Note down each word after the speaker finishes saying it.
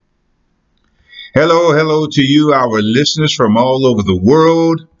Hello, hello to you, our listeners from all over the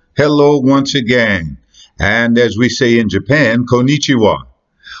world. Hello once again. And as we say in Japan, konnichiwa.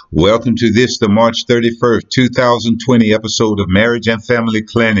 Welcome to this, the March 31st, 2020 episode of Marriage and Family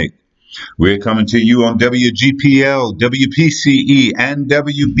Clinic. We're coming to you on WGPL, WPCE, and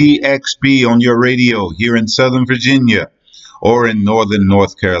WBXB on your radio here in Southern Virginia or in Northern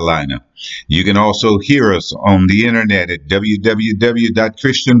North Carolina. You can also hear us on the internet at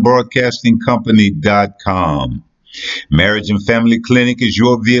www.christianbroadcastingcompany.com. Marriage and Family Clinic is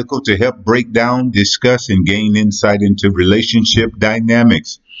your vehicle to help break down, discuss, and gain insight into relationship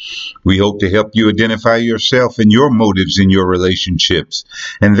dynamics. We hope to help you identify yourself and your motives in your relationships,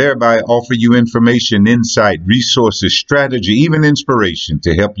 and thereby offer you information, insight, resources, strategy, even inspiration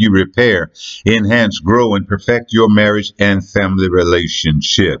to help you repair, enhance, grow, and perfect your marriage and family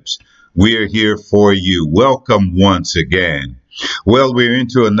relationships. We're here for you. Welcome once again. Well, we're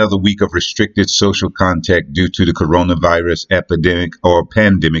into another week of restricted social contact due to the coronavirus epidemic or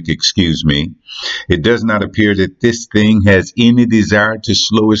pandemic, excuse me. It does not appear that this thing has any desire to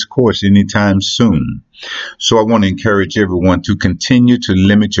slow its course anytime soon. So I want to encourage everyone to continue to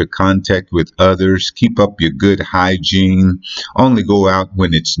limit your contact with others, keep up your good hygiene, only go out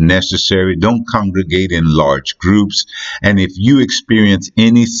when it's necessary, don't congregate in large groups, and if you experience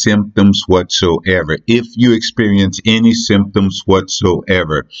any symptoms whatsoever,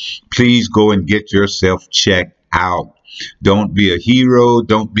 please go and get yourself checked out. Don't be a hero.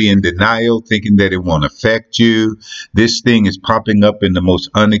 Don't be in denial, thinking that it won't affect you. This thing is popping up in the most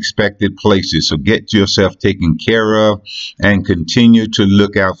unexpected places. So get yourself taken care of and continue to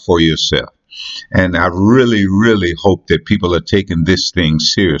look out for yourself. And I really, really hope that people are taking this thing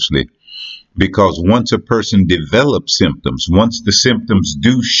seriously, because once a person develops symptoms, once the symptoms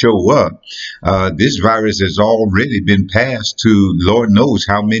do show up, this virus has already been passed to Lord knows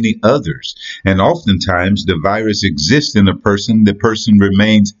how many others. And oftentimes the virus exists in a person, the person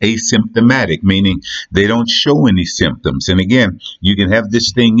remains asymptomatic, meaning they don't show any symptoms. And again, you can have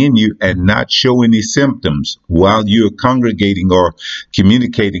this thing in you and not show any symptoms while you're congregating or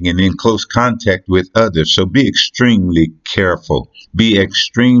communicating and in close contact with others. So be extremely careful. Be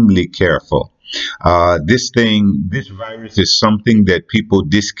extremely careful. This virus is something that people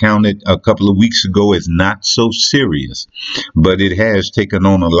discounted a couple of weeks ago as not so serious, but it has taken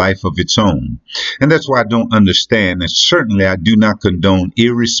on a life of its own. And that's why I don't understand, and certainly I do not condone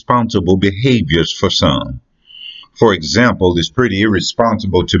irresponsible behaviors for some. For example, it's pretty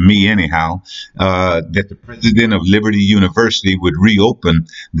irresponsible to me, anyhow, that the president of Liberty University would reopen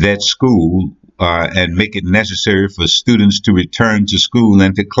that school and make it necessary for students to return to school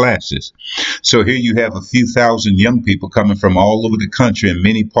and to classes. So here you have a few thousand young people coming from all over the country and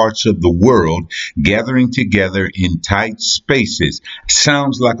many parts of the world gathering together in tight spaces.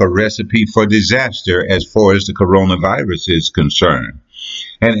 Sounds like a recipe for disaster as far as the coronavirus is concerned.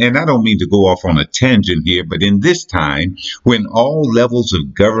 And I don't mean to go off on a tangent here, but in this time, when all levels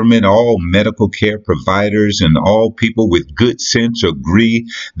of government, all medical care providers, and all people with good sense agree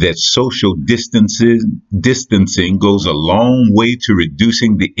that distancing goes a long way to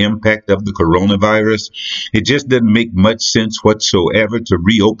reducing the impact of the coronavirus, it just doesn't make much sense whatsoever to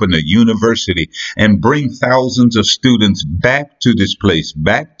reopen a university and bring thousands of students back to this place,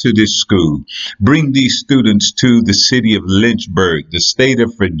 back to this school. Bring these students to the city of Lynchburg, the state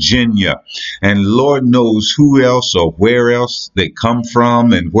of Virginia, and Lord knows who else or where else they come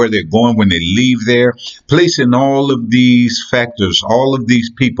from and where they're going when they leave there, placing all of these factors, all of these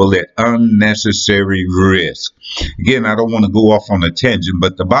people at unnecessary risk. Again, I don't want to go off on a tangent,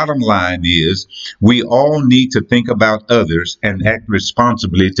 but the bottom line is we all need to think about others and act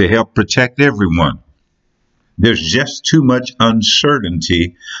responsibly to help protect everyone. There's just too much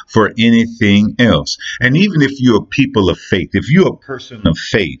uncertainty for anything else. And even if you're a people of faith, if you're a person of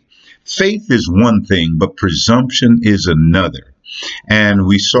faith, faith is one thing, but presumption is another. And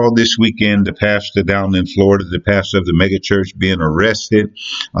we saw this weekend the pastor down in Florida, the pastor of the megachurch, being arrested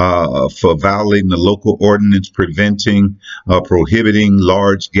for violating the local ordinance prohibiting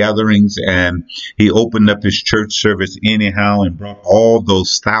large gatherings. And he opened up his church service anyhow and brought all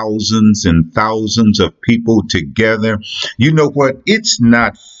those thousands and thousands of people together. You know what? It's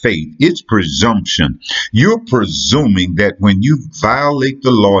not faith, it's presumption. You're presuming that when you violate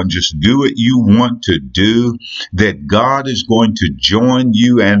the law and just do what you want to do, that God is going to join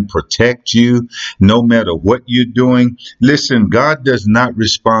you and protect you no matter what you're doing. Listen, God does not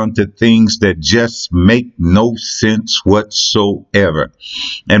respond to things that just make no sense whatsoever.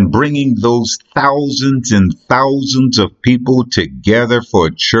 And bringing those thousands and thousands of people together for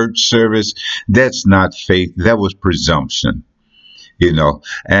a church service, that's not faith, that was presumption.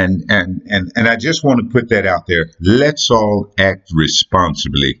 And I just want to put that out there. Let's all act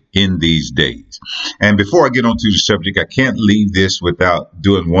responsibly in these days. And before I get onto the subject, I can't leave this without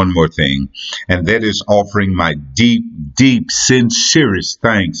doing one more thing, and that is offering my deep, deep, sincerest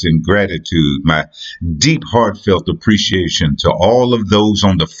thanks and gratitude, my deep, heartfelt appreciation to all of those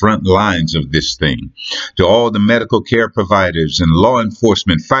on the front lines of this thing, to all the medical care providers and law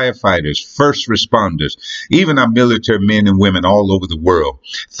enforcement, firefighters, first responders, even our military men and women all over the world.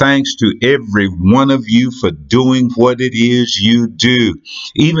 Thanks to every one of you for doing what it is you do,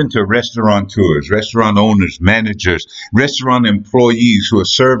 even to restaurateurs, restaurant owners, managers, restaurant employees who are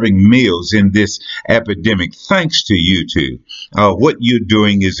serving meals in this epidemic. Thanks to you too. What you're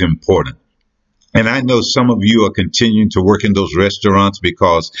doing is important. And I know some of you are continuing to work in those restaurants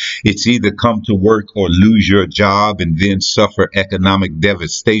because it's either come to work or lose your job and then suffer economic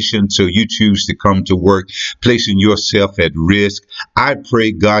devastation. So you choose to come to work, placing yourself at risk. I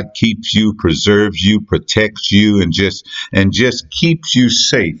pray God keeps you, preserves you, protects you, and just keeps you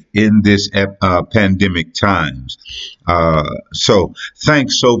safe in this pandemic times. So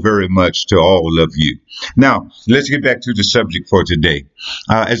thanks so very much to all of you. Now, let's get back to the subject for today.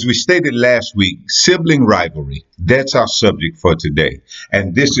 As we stated last week, sibling rivalry, that's our subject for today.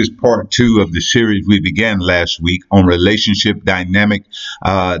 And this is part two of the series we began last week on relationship dynamic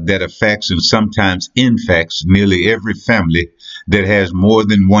that affects and sometimes infects nearly every family that has more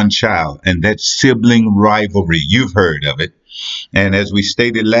than one child. And that's sibling rivalry. You've heard of it. And as we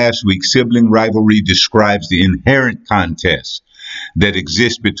stated last week, sibling rivalry describes the inherent contest that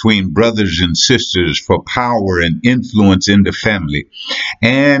exists between brothers and sisters for power and influence in the family,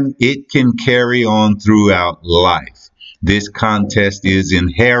 and it can carry on throughout life. This contest is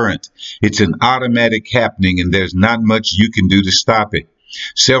inherent. It's an automatic happening, and there's not much you can do to stop it.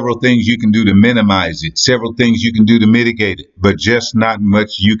 Several things you can do to minimize it, several things you can do to mitigate it, but just not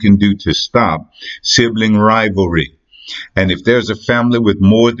much you can do to stop sibling rivalry. And if there's a family with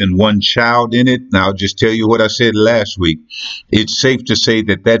more than one child in it, now I'll just tell you what I said last week. It's safe to say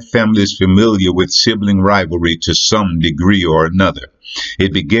that that family is familiar with sibling rivalry to some degree or another.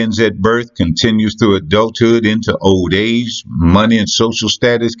 It begins at birth, continues through adulthood into old age. Money and social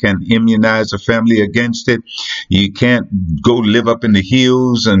status can immunize a family against it. You can't go live up in the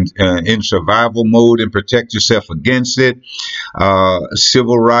hills and in survival mode and protect yourself against it.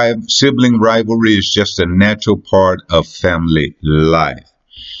 Sibling rivalry is just a natural part of family life,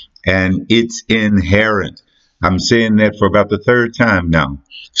 and it's inherent. I'm saying that for about the third time now.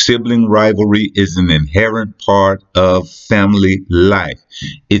 Sibling rivalry is an inherent part of family life.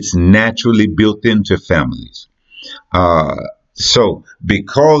 It's naturally built into families. Uh, so,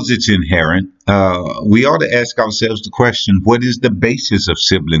 because it's inherent, we ought to ask ourselves the question: what is the basis of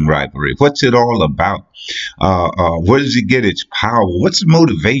sibling rivalry? What's it all about? Where does it get its power? What's the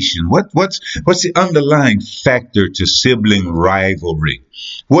motivation? What's the underlying factor to sibling rivalry?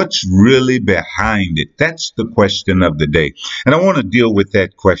 What's really behind it? That's the question of the day, and I want to deal with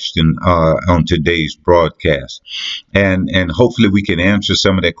that question on today's broadcast, and hopefully we can answer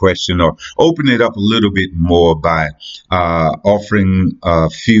some of that question or open it up a little bit more by offering a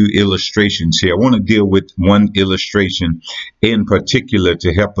few illustrations here. I want to deal with one illustration in particular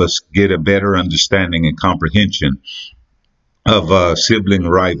to help us get a better understanding and comprehension of sibling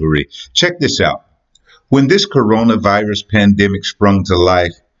rivalry. Check this out. When this coronavirus pandemic sprung to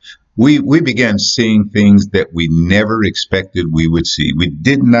life, we began seeing things that we never expected we would see. We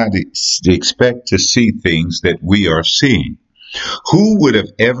did not expect to see things that we are seeing. Who would have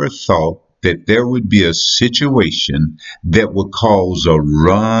ever thought that there would be a situation that would cause a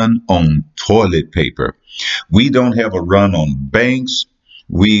run on toilet paper? We don't have a run on banks.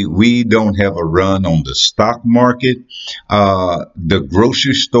 We don't have a run on the stock market. The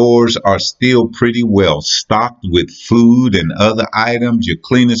grocery stores are still pretty well stocked with food and other items. Your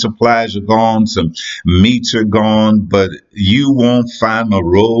cleaning supplies are gone. Some meats are gone, but you won't find a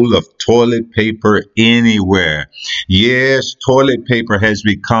roll of toilet paper anywhere. Yes, toilet paper has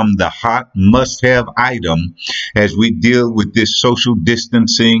become the hot must-have item as we deal with this social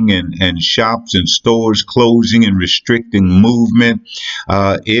distancing and shops and stores closing and restricting movement.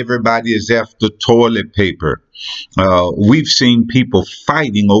 Everybody is after toilet paper. We've seen people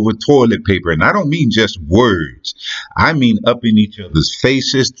fighting over toilet paper, and I don't mean just words. I mean up in each other's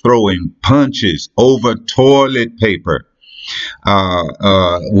faces, throwing punches over toilet paper.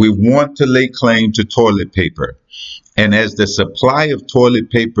 We want to lay claim to toilet paper. And as the supply of toilet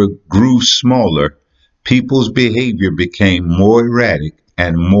paper grew smaller, people's behavior became more erratic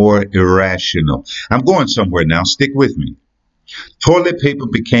and more irrational. I'm going somewhere now. Stick with me. Toilet paper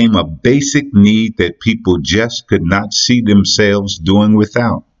became a basic need that people just could not see themselves doing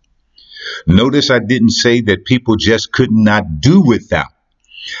without. Notice I didn't say that people just could not do without.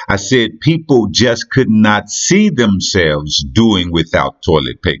 I said people just could not see themselves doing without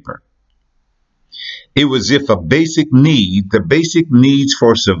toilet paper. It was if a basic need, the basic needs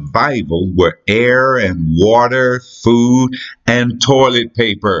for survival were air and water, food, and toilet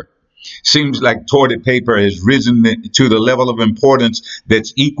paper. Seems like toilet paper has risen to the level of importance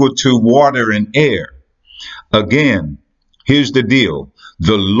that's equal to water and air. Again, here's the deal.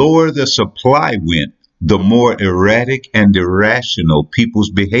 The lower the supply went, the more erratic and irrational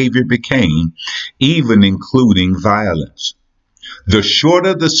people's behavior became, even including violence. The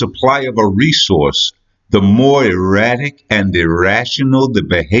shorter the supply of a resource, the more erratic and irrational the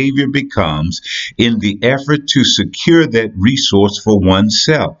behavior becomes in the effort to secure that resource for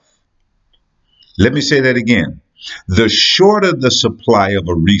oneself. Let me say that again. The shorter the supply of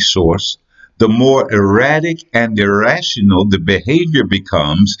a resource, the more erratic and irrational the behavior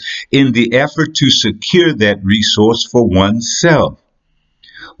becomes in the effort to secure that resource for oneself.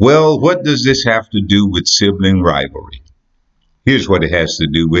 Well, what does this have to do with sibling rivalry? Here's what it has to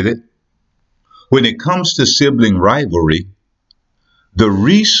do with it. When it comes to sibling rivalry, the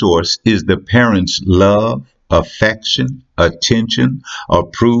resource is the parent's love, affection, attention,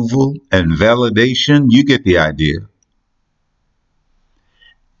 approval, and validation. You get the idea.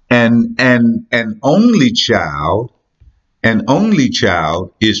 And an only child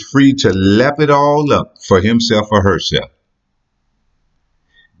is free to lap it all up for himself or herself.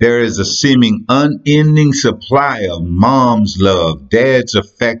 There is a seeming unending supply of mom's love, dad's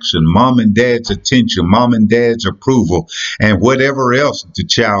affection, mom and dad's attention, mom and dad's approval, and whatever else the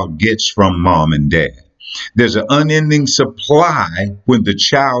child gets from mom and dad. There's an unending supply when the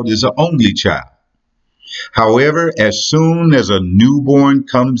child is an only child. However, as soon as a newborn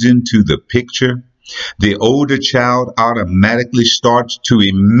comes into the picture, the older child automatically starts to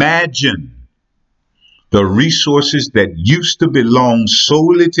imagine the resources that used to belong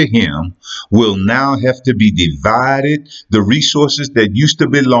solely to him will now have to be divided. The resources that used to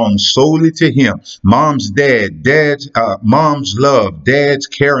belong solely to him, mom's love, dad's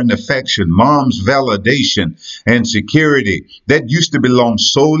care and affection, mom's validation and security, that used to belong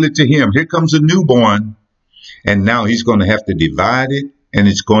solely to him. Here comes a newborn, and now he's going to have to divide it, and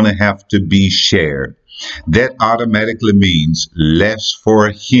it's going to have to be shared. That automatically means less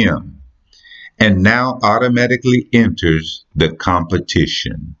for him, and now automatically enters the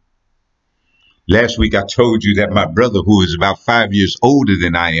competition. Last week I told you that my brother, who is about 5 years older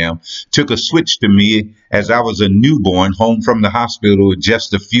than I am, took a switch to me as I was a newborn home from the hospital in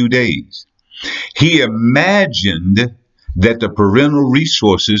just a few days. He imagined that the parental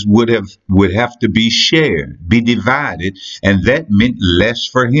resources would have to be shared, be divided, and that meant less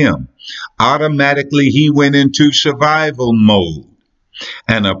for him. Automatically he went into survival mode.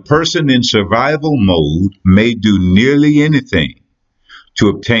 And a person in survival mode may do nearly anything to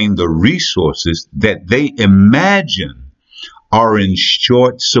obtain the resources that they imagine are in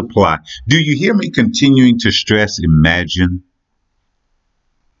short supply. Do you hear me continuing to stress imagine?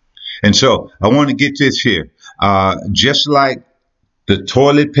 And so I want to get this here. Just like the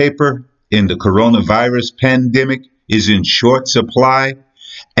toilet paper in the coronavirus pandemic is in short supply,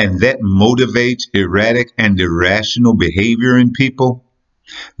 and that motivates erratic and irrational behavior in people.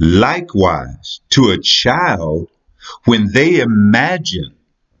 Likewise, to a child, when they imagine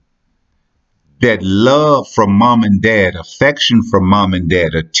that love from mom and dad, affection from mom and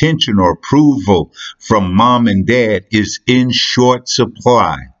dad, attention or approval from mom and dad is in short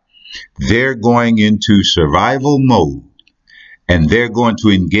supply, they're going into survival mode, and they're going to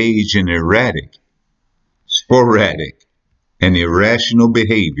engage in erratic, sporadic, and irrational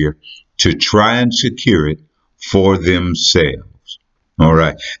behavior to try and secure it for themselves. All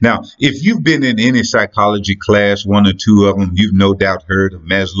right. Now, if you've been in any psychology class, one or two of them, you've no doubt heard of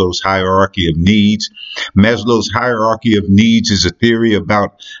Maslow's hierarchy of needs. Maslow's hierarchy of needs is a theory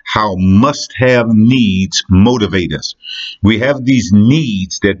about how must-have needs motivate us. We have these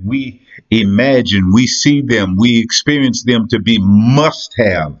needs that we imagine, we see them, we experience them to be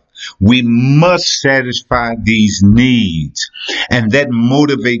must-have. We must satisfy these needs, and that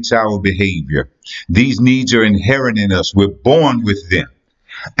motivates our behavior. These needs are inherent in us. We're born with them.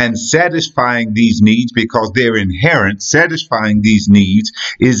 And satisfying these needs, because they're inherent, satisfying these needs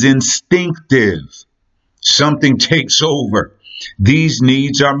is instinctive. Something takes over. These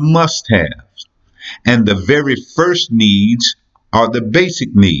needs are must-haves. And the very first needs are the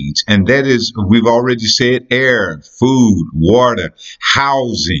basic needs. And that is, we've already said, air, food, water,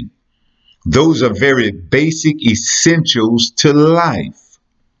 housing. Those are very basic essentials to life.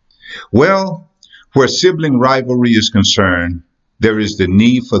 Well, where sibling rivalry is concerned, there is the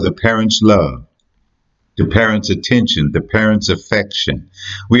need for the parents' love, the parents' attention, the parents' affection.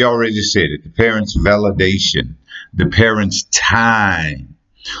 We already said it, the parents' validation, the parents' time,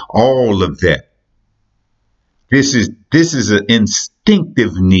 all of that. This is an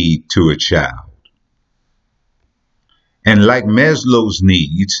instinctive need to a child. And like Maslow's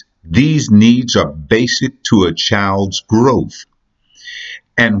needs, these needs are basic to a child's growth.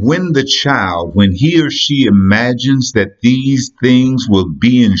 And when he or she imagines that these things will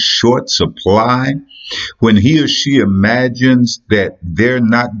be in short supply, when he or she imagines that they're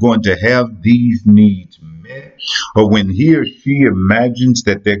not going to have these needs met, or when he or she imagines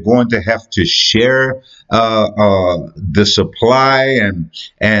that they're going to have to share the supply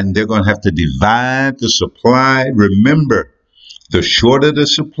and they're going to have to divide the supply, remember, the shorter the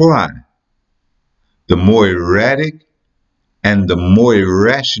supply, the more erratic and the more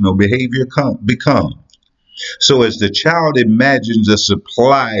irrational behavior becomes. So as the child imagines a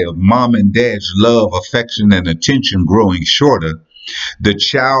supply of mom and dad's love, affection, and attention growing shorter, the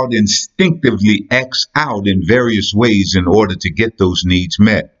child instinctively acts out in various ways in order to get those needs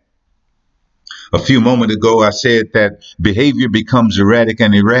met. A few moments ago, I said that behavior becomes erratic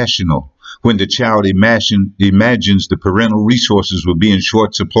and irrational when the child imagines the parental resources will be in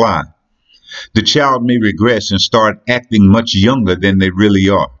short supply. The child may regress and start acting much younger than they really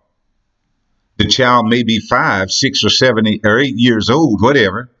are. The child may be 5, 6, or 7, 8 years old,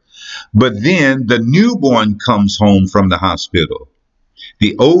 whatever. But then the newborn comes home from the hospital.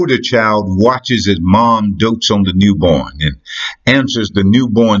 The older child watches as mom dotes on the newborn and answers the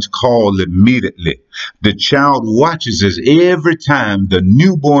newborn's call immediately. The child watches as every time the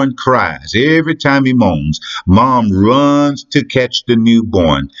newborn cries, every time he moans, mom runs to catch the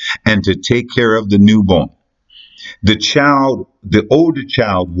newborn and to take care of the newborn. The older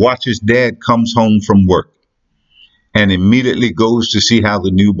child watches dad comes home from work and immediately goes to see how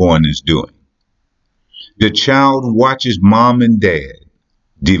the newborn is doing. The child watches mom and dad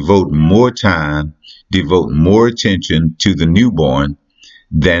devote more time, devote more attention to the newborn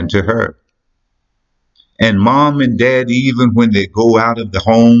than to her. And mom and dad, even when they go out of the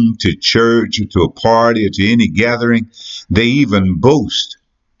home to church or to a party or to any gathering, they even boast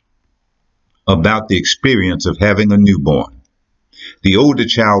about the experience of having a newborn. The older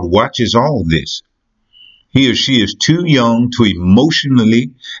child watches all this. He or she is too young to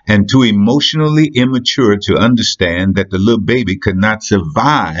too emotionally immature to understand that the little baby could not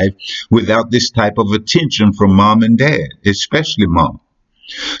survive without this type of attention from mom and dad, especially mom.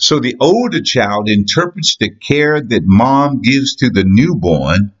 So the older child interprets the care that mom gives to the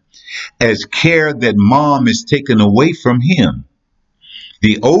newborn as care that mom is taken away from him.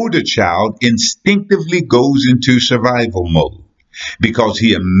 The older child instinctively goes into survival mode because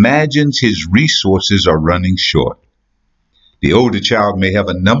he imagines his resources are running short. The older child may have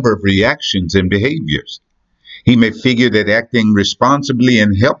a number of reactions and behaviors. He may figure that acting responsibly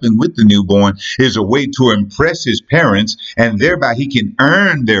and helping with the newborn is a way to impress his parents, and thereby he can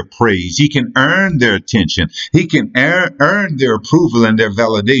earn their praise. He can earn their attention. He can earn their approval and their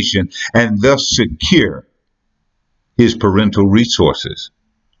validation, and thus secure his parental resources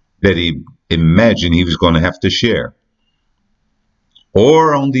that he imagined he was going to have to share.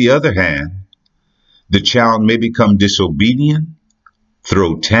 Or on the other hand, the child may become disobedient,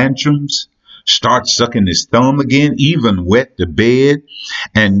 throw tantrums, start sucking his thumb again, even wet the bed,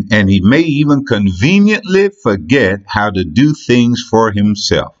 and he may even conveniently forget how to do things for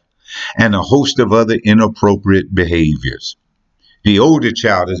himself, and a host of other inappropriate behaviors. The older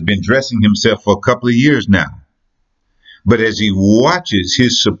child has been dressing himself for a couple of years now. But as he watches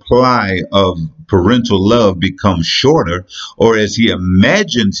his supply of parental love become shorter, or as he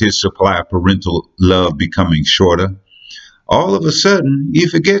imagines his supply of parental love becoming shorter, all of a sudden he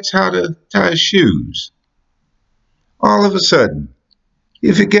forgets how to tie his shoes. All of a sudden,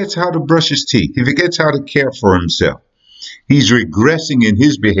 he forgets how to brush his teeth. He forgets how to care for himself. He's regressing in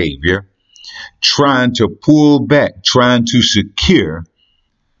his behavior, trying to pull back, trying to secure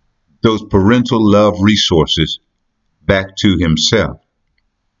those parental love resources back to himself.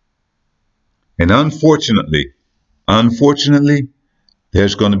 And unfortunately,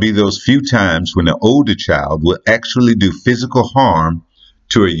 there's going to be those few times when the older child will actually do physical harm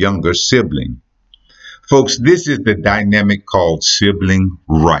to a younger sibling. Folks, this is the dynamic called sibling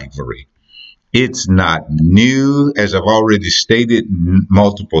rivalry. It's not new, as I've already stated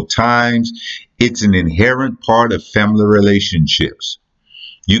multiple times. It's an inherent part of family relationships.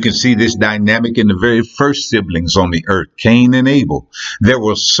 You can see this dynamic in the very first siblings on the earth, Cain and Abel. There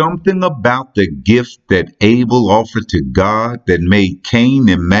was something about the gift that Abel offered to God that made Cain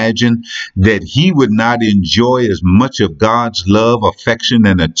imagine that he would not enjoy as much of God's love, affection,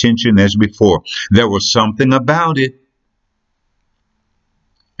 and attention as before. There was something about it.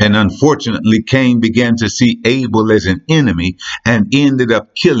 And unfortunately, Cain began to see Abel as an enemy and ended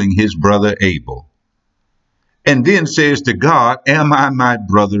up killing his brother Abel. And then says to God, "Am I my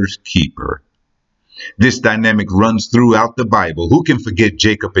brother's keeper?" This dynamic runs throughout the Bible. Who can forget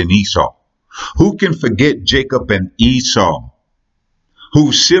Jacob and Esau? Who can forget Jacob and Esau,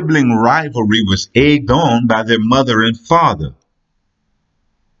 whose sibling rivalry was egged on by their mother and father?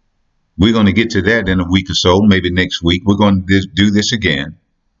 We're going to get to that in a week or so, maybe next week. We're going to do this again.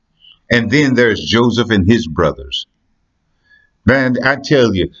 And then there's Joseph and his brothers. Man, I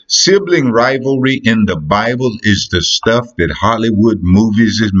tell you, sibling rivalry in the Bible is the stuff that Hollywood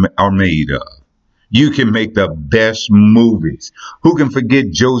movies are made of. You can make the best movies. Who can forget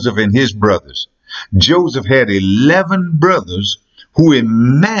Joseph and his brothers? Joseph had 11 brothers who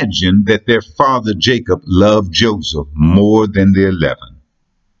imagined that their father Jacob loved Joseph more than the 11.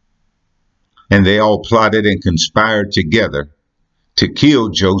 And they all plotted and conspired together to kill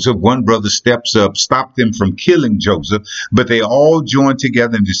Joseph. One brother steps up, stopped them from killing Joseph, but they all joined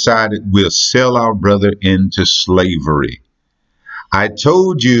together and decided, we'll sell our brother into slavery. I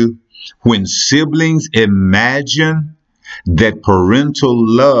told you, when siblings imagine that parental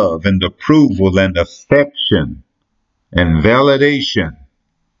love and approval and affection and validation,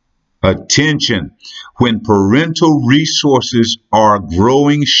 attention, when parental resources are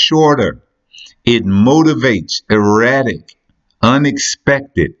growing shorter, it motivates erratic,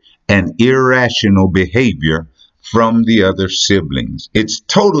 unexpected, and irrational behavior from the other siblings. It's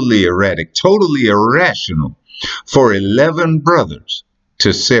totally erratic, totally irrational for 11 brothers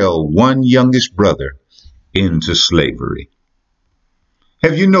to sell one youngest brother into slavery.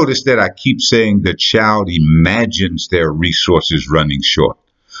 Have you noticed that I keep saying the child imagines their resources running short,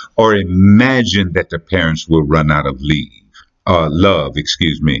 or imagine that the parents will run out of love,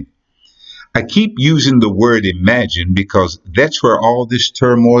 excuse me. I keep using the word imagine because that's where all this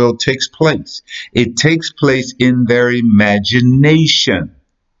turmoil takes place. It takes place in their imagination.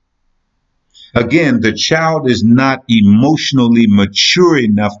 Again, the child is not emotionally mature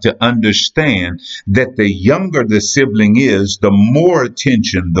enough to understand that the younger the sibling is, the more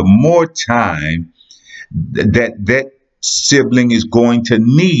attention, the more time that sibling is going to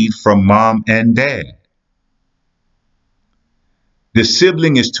need from mom and dad. The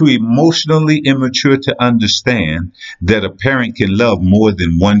sibling is too emotionally immature to understand that a parent can love more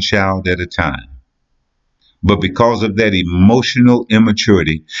than one child at a time. But because of that emotional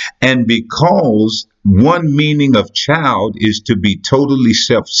immaturity, and because one meaning of child is to be totally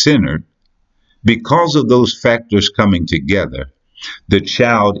self-centered, because of those factors coming together, the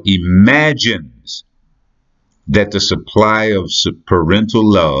child imagines that the supply of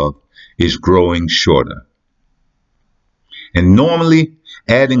parental love is growing shorter. And normally,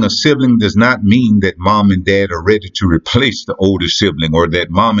 adding a sibling does not mean that mom and dad are ready to replace the older sibling, or that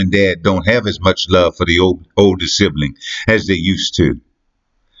mom and dad don't have as much love for the older sibling as they used to.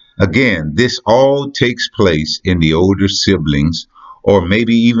 Again, this all takes place in the older siblings, or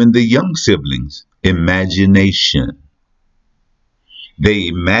maybe even the young siblings' imagination. They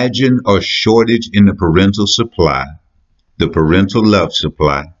imagine a shortage in the parental supply, the parental love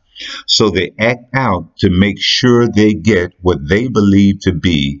supply, so they act out to make sure they get what they believe to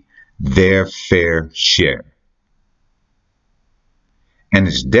be their fair share. And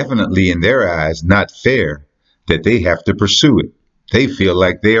it's definitely in their eyes not fair that they have to pursue it. They feel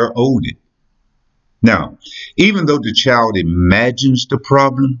like they are owed it. Now, even though the child imagines the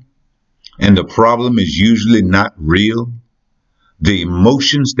problem, and the problem is usually not real, the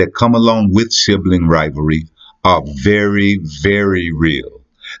emotions that come along with sibling rivalry are very, very real.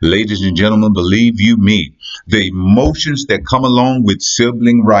 Ladies and gentlemen, believe you me, the emotions that come along with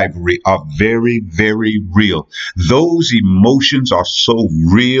sibling rivalry are very, very real. Those emotions are so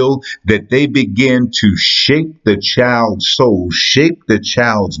real that they begin to shape the child's soul, shape the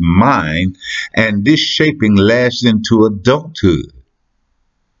child's mind, and this shaping lasts into adulthood.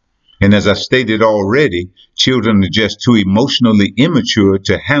 And as I stated already, children are just too emotionally immature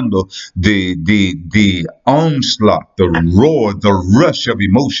to handle the onslaught, the roar, the rush of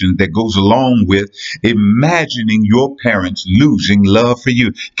emotion that goes along with imagining your parents losing love for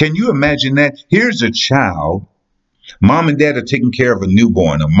you. Can you imagine that? Here's a child Mom and dad are taking care of a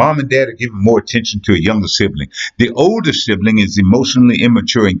newborn, or mom and dad are giving more attention to a younger sibling. The older sibling is emotionally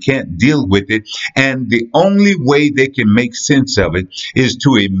immature and can't deal with it. And the only way they can make sense of it is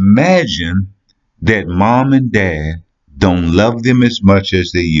to imagine that mom and dad don't love them as much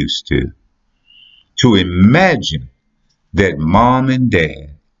as they used to. To imagine that mom and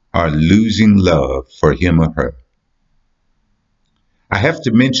dad are losing love for him or her. I have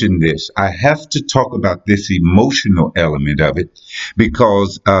to mention this. I have to talk about this emotional element of it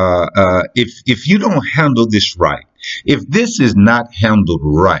because if you don't handle this right, if this is not handled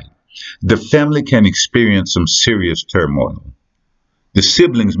right, the family can experience some serious turmoil. The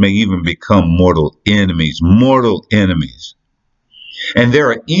siblings may even become mortal enemies, mortal enemies. And there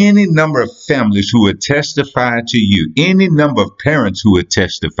are any number of families who would testify to you, any number of parents who would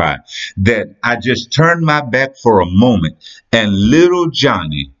testify that I just turned my back for a moment and little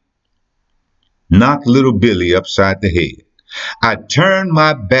Johnny knocked little Billy upside the head. I turned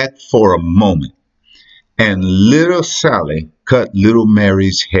my back for a moment and little Sally cut little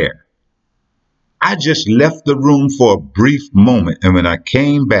Mary's hair. I just left the room for a brief moment, and when I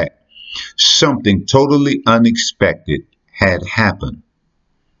came back, something totally unexpected had happened.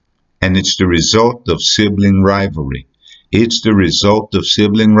 And it's the result of sibling rivalry. It's the result of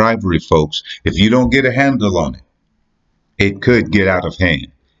sibling rivalry, folks. If you don't get a handle on it, it could get out of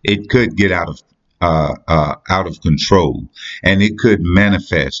hand. It could get out of control, and it could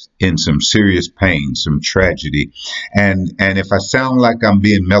manifest in some serious pain, some tragedy. And if I sound like I'm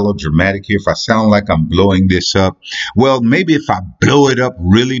being melodramatic here, if I sound like I'm blowing this up, well, maybe if I blow it up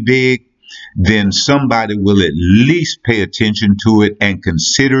really big, then somebody will at least pay attention to it and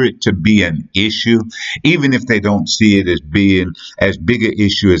consider it to be an issue, even if they don't see it as being as big an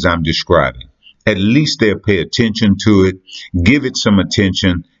issue as I'm describing. At least they'll pay attention to it, give it some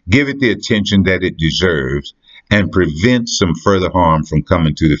attention, give it the attention that it deserves, and prevent some further harm from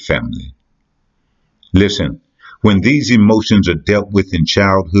coming to the family. Listen, when these emotions are dealt with in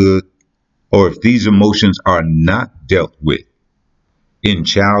childhood, or if these emotions are not dealt with in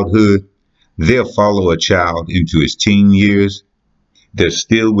childhood, they'll follow a child into his teen years. They're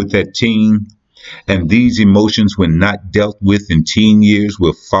still with that teen. And these emotions, when not dealt with in teen years,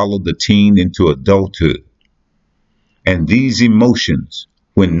 will follow the teen into adulthood. And these emotions,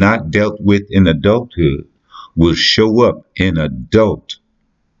 when not dealt with in adulthood, will show up in adult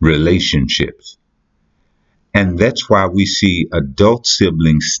relationships. And that's why we see adult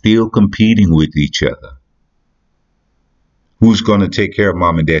siblings still competing with each other. Who's going to take care of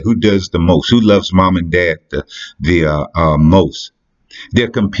mom and dad? Who does the most? Who loves mom and dad the most? They're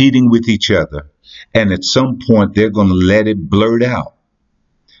competing with each other. And at some point, they're going to let it blurt out.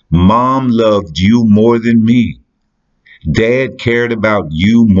 Mom loved you more than me. Dad cared about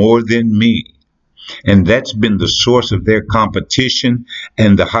you more than me. And that's been the source of their competition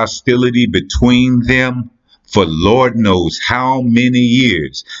and the hostility between them for Lord knows how many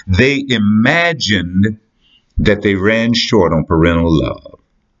years. They imagined that they ran short on parental love.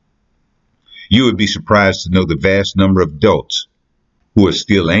 You would be surprised to know the vast number of adults who are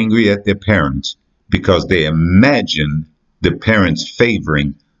still angry at their parents because they imagine the parents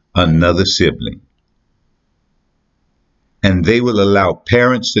favoring another sibling. And they will allow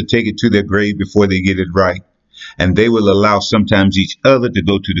parents to take it to their grave before they get it right. And they will allow sometimes each other to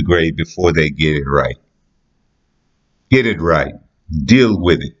go to the grave before they get it right. Get it right. Deal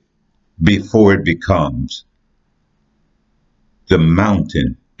with it before it becomes the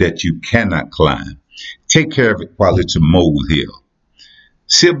mountain that you cannot climb. Take care of it while it's a molehill.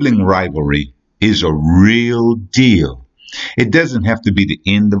 Sibling rivalry is a real deal. It doesn't have to be the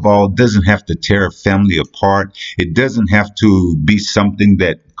end of all. It doesn't have to tear a family apart. It doesn't have to be something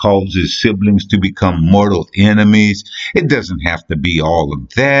that causes siblings to become mortal enemies. It doesn't have to be all of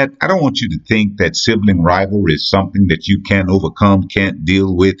that. I don't want you to think that sibling rivalry is something that you can't overcome, can't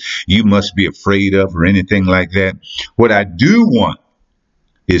deal with, you must be afraid of, or anything like that. What I do want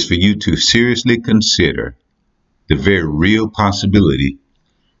is for you to seriously consider the very real possibility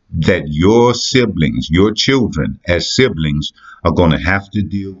that your siblings, your children as siblings, are going to have to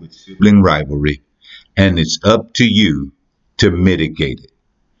deal with sibling rivalry, and it's up to you to mitigate it.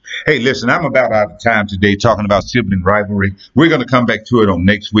 Hey, listen, I'm about out of time today talking about sibling rivalry. We're going to come back to it on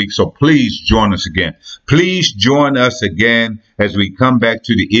next week, so please join us again. Please join us again as we come back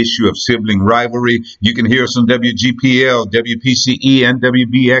to the issue of sibling rivalry. You can hear us on WGPL, WPCE, and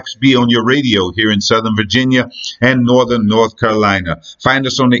WBXB on your radio here in Southern Virginia and Northern North Carolina. Find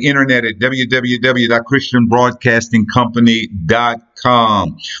us on the internet at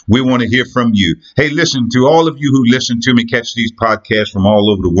www.christianbroadcastingcompany.com. We want to hear from you. Hey, listen, to all of you who listen to me, catch these podcasts from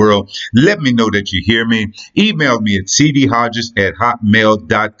all over the world, let me know that you hear me. Email me at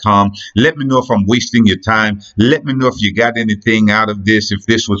cdhodges@hotmail.com. Let me know if I'm wasting your time. Let me know if you got anything out of this, if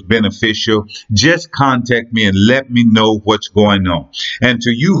this was beneficial. Just contact me and let me know what's going on. And to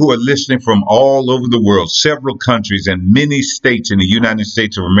you who are listening from all over the world, several countries and many states in the United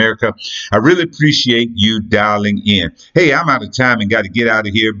States of America, I really appreciate you dialing in. Hey, I'm out of time and got to get out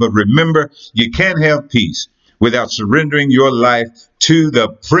of here. But remember, you can't have peace without surrendering your life to the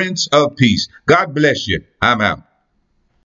Prince of Peace. God bless you. I'm out.